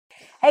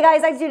Hey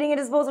guys, thanks for tuning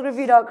into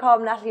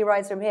sportsreview.com. Natalie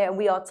Rydstrom here, and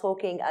we are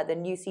talking the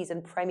new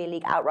season Premier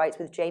League outrights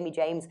with Jamie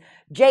James.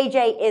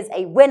 JJ is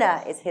a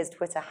winner, is his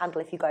Twitter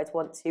handle if you guys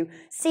want to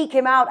seek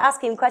him out,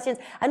 ask him questions.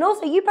 And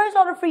also, you post a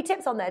lot of free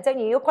tips on there, don't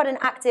you? You're quite an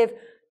active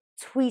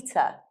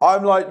tweeter.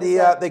 I'm like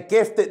the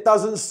gift that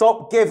doesn't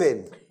stop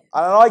giving.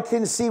 And I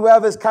can see where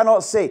others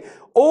cannot see.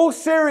 All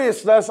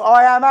seriousness,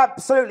 I am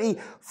absolutely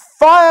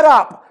fired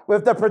up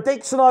with the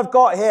prediction I've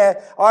got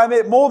here. I'm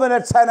at more than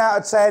a 10 out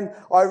of 10.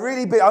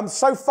 I'm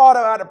so fired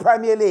up about the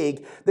Premier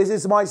League. This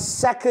is my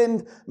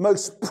second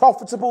most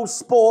profitable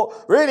sport.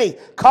 Really,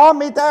 calm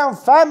me down,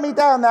 fan me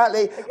down,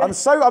 Natalie.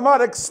 I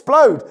might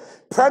explode.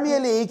 Premier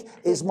League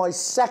is my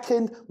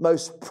second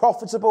most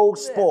profitable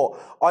sport.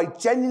 I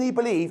genuinely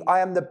believe I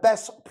am the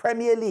best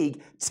Premier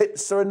League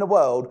tipster in the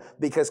world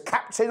because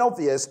Captain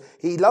Obvious,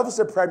 he loves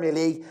the Premier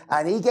League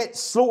and he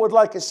gets slaughtered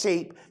like a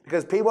sheep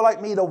because people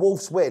like me, the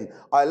Wolves, win.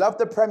 I love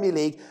the Premier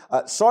League.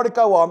 Sorry to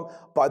go on,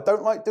 but I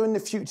don't like doing the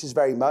futures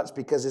very much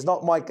because it's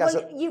not my...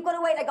 Well, you've got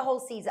to wait like a whole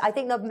season. I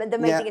think the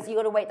main thing is you've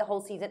got to wait the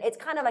whole season. It's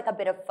kind of like a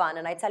bit of fun.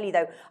 And I tell you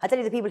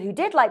the people who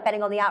did like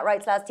betting on the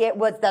outrights last year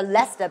was the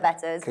Leicester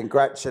bettors.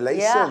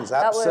 Congratulations,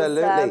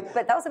 absolutely.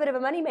 But that was a bit of a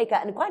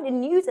moneymaker. And quite the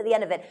news at the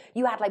end of it,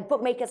 you had like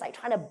bookmakers like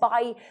trying to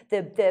buy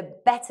the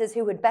bettors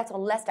who would bet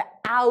on Leicester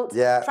out,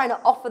 trying to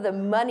offer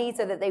them money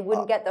so that they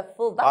wouldn't get the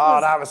full...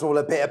 That was all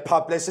a bit of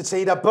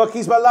publicity. The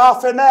bookies were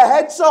laughing their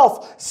heads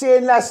off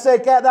seeing Leicester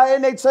get that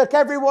in. They took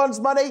everyone's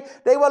money.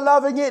 They were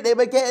loving it. They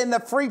were getting the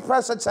free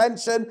press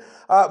attention.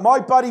 My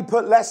buddy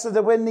put Leicester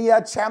to win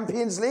the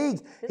Champions League.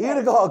 He would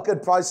have got a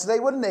good price today,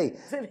 wouldn't he?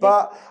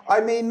 But, I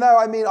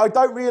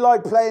don't really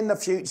like playing the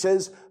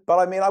futures.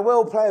 But I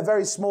will play a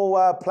very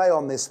small play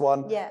on this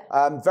one.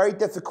 Very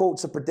difficult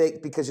to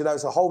predict because,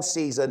 it's a whole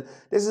season.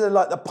 This is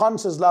like the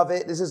punters love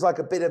it. This is like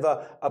a bit of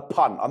a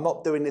punt. I'm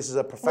not doing this as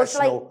a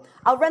professional.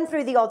 I'll run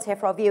through the odds here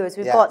for our viewers.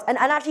 We've got, and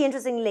actually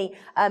interestingly,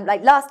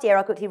 like last year,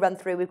 I'll quickly run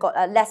through. We've got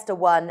Leicester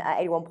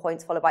 81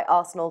 points, followed by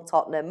Arsenal,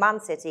 Tottenham, Man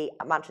City,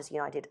 Manchester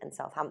United, and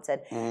Southampton.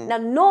 Now,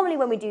 normally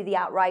when we do the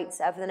outrights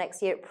for the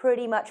next year, it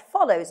pretty much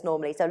follows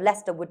normally. So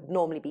Leicester would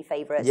normally be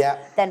favourites,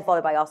 then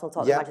followed by Arsenal,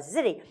 Tottenham, Manchester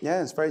City.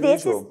 Yeah, it's very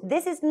usual.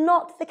 This is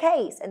not the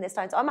case in this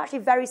time. So I'm actually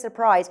very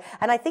surprised.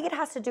 And I think it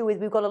has to do with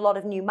we've got a lot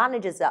of new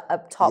managers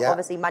up top.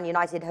 Obviously, Man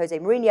United, Jose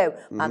Mourinho,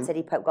 Man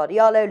City, Pep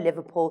Guardiola,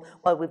 Liverpool.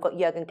 Well, we've got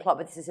Jurgen Klopp,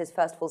 but this is his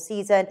first full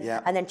season.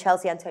 And then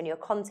Chelsea, Antonio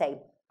Conte.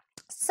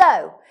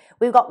 So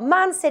we've got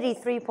Man City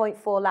 3.4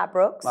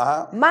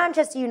 Ladbrokes,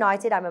 Manchester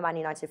United, I'm a Man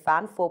United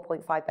fan,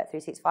 4.5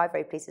 Bet365,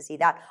 very pleased to see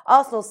that.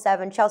 Arsenal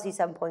 7, Chelsea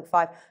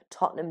 7.5,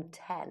 Tottenham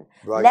 10.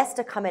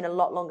 Leicester come in a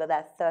lot longer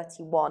there,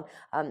 31,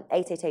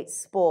 888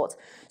 Sport.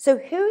 So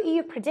who are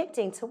you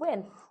predicting to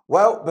win?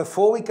 Well,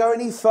 before we go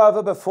any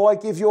further, before I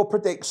give your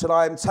prediction,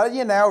 I am telling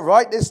you now,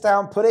 write this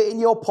down, put it in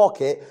your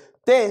pocket.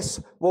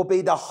 This will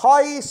be the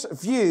highest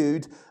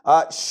viewed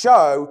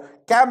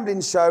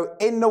gambling show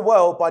in the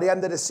world by the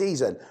end of the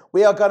season.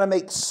 We are going to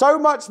make so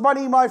much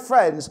money, my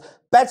friends,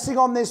 betting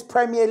on this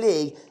Premier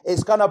League.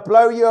 It's going to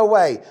blow you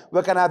away.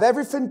 We're going to have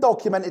everything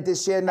documented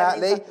this year,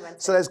 Natalie.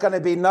 So there's going to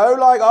be no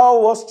like, oh,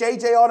 what's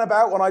JJ on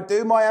about when I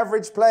do my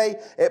average play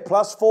at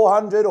plus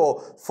 400 or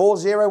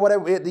 4-0,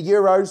 whatever, the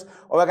Euros.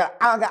 Or I'm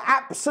going to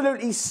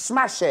absolutely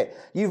smash it.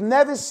 You've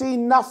never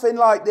seen nothing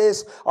like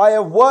this. I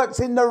have worked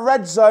in the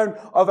red zone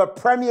of a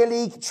Premier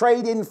League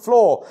trading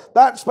floor.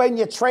 That's when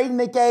you're trading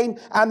the game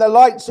and the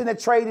lights in the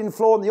trading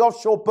floor and the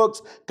offshore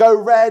books go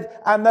red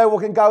and no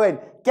one can go in.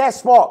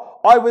 Guess what?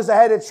 I was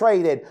ahead of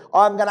trading.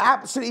 I'm going to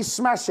absolutely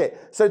smash it.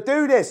 So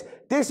do this.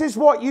 This is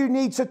what you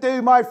need to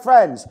do, my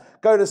friends.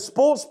 Go to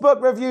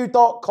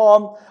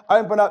sportsbookreview.com,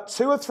 open up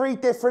 2 or 3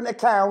 different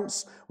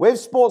accounts with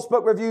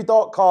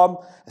sportsbookreview.com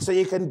so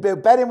you can be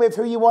betting with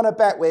who you want to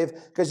bet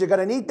with because you're going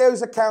to need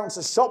those accounts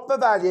to shop for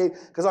value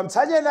because I'm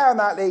telling you now,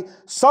 Natalie,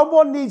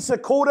 someone needs to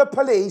call the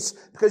police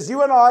because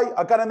you and I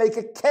are going to make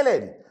a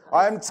killing.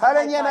 I am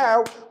telling you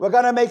now, we're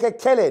going to make a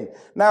killing.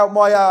 Now,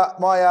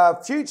 my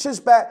futures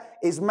bet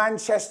is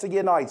Manchester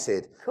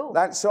United. Cool.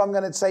 That's who I'm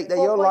going to take there.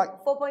 You're like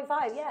 4.5,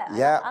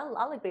 yeah.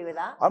 I'll agree with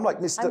that. I'm like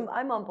Mr.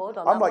 I'm on board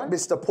on I'm like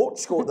Mr.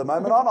 Portugal at the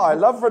moment, aren't I? I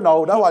love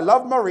Ronaldo. I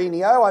love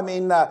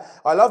Mourinho.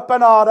 I love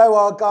Bernardo,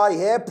 our guy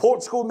here.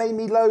 Portugal made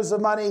me loads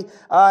of money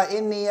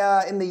in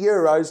the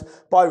Euros,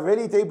 but I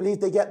really do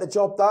believe they get the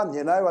job done.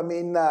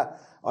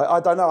 I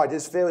don't know. I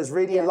just feel it's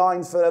really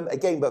aligned for them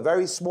again, but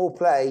very small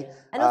play.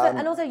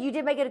 And also, you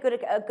did make it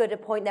a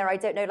good point there. I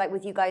don't know, like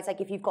with you guys, like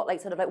if you've got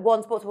like sort of like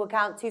 1 sportsbook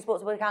account, 2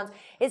 sportsbook accounts,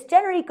 it's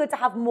generally good to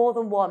have more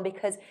than one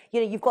because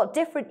you've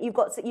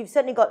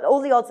certainly got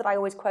all the odds that I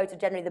always quote are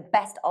generally the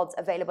best odds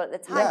available at the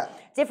time.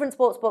 Different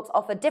sportsbooks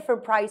offer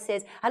different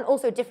prices and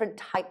also different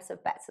types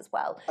of bets as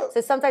well.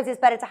 So sometimes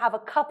it's better to have a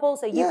couple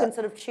so you can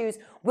sort of choose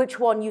which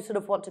one you sort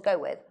of want to go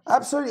with.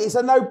 Absolutely, it's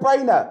a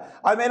no-brainer.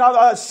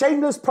 A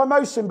shameless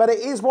promotion, but it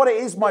is what it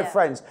is, my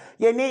friends.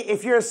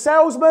 If you're a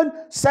salesman,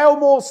 sell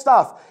more stuff.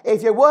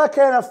 If you're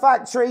working in a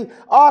factory,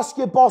 ask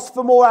your boss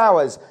for more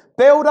hours.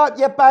 Build up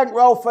your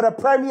bankroll for the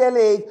Premier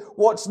League.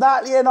 Watch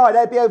Natalie and I.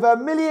 There'll be over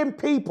 1 million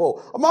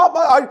people.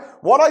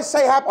 What I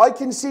say happen, I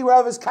can see where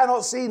others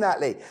cannot see,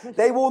 Natalie.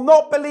 They will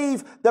not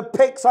believe the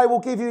picks I will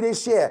give you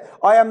this year.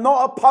 I am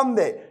not a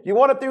pundit. You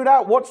want to do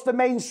that? Watch the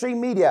mainstream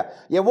media.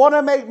 You want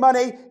to make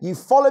money? You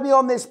follow me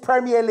on this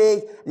Premier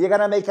League. You're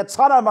going to make a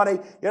ton of money.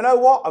 You know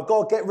what? I've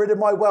got to get rid of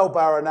my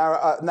wheelbarrow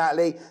now,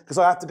 Natalie, because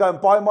I have to go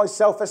and buy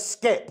myself a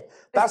skip.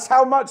 That's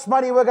how much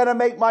money we're going to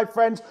make, my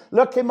friends.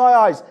 Look in my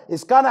eyes.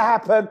 It's going to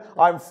happen.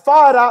 I'm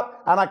fired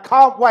up and I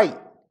can't wait.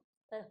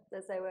 So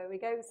there we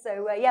go.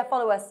 So yeah,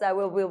 follow us.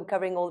 We'll be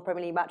covering all the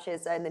Premier League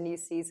matches in the new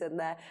season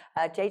there.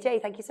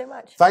 JJ, thank you so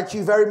much. Thank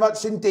you very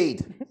much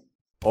indeed.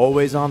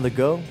 Always on the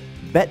go?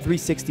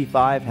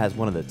 Bet365 has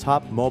one of the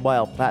top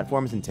mobile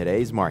platforms in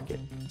today's market.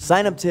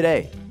 Sign up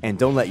today and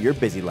don't let your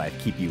busy life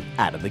keep you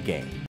out of the game.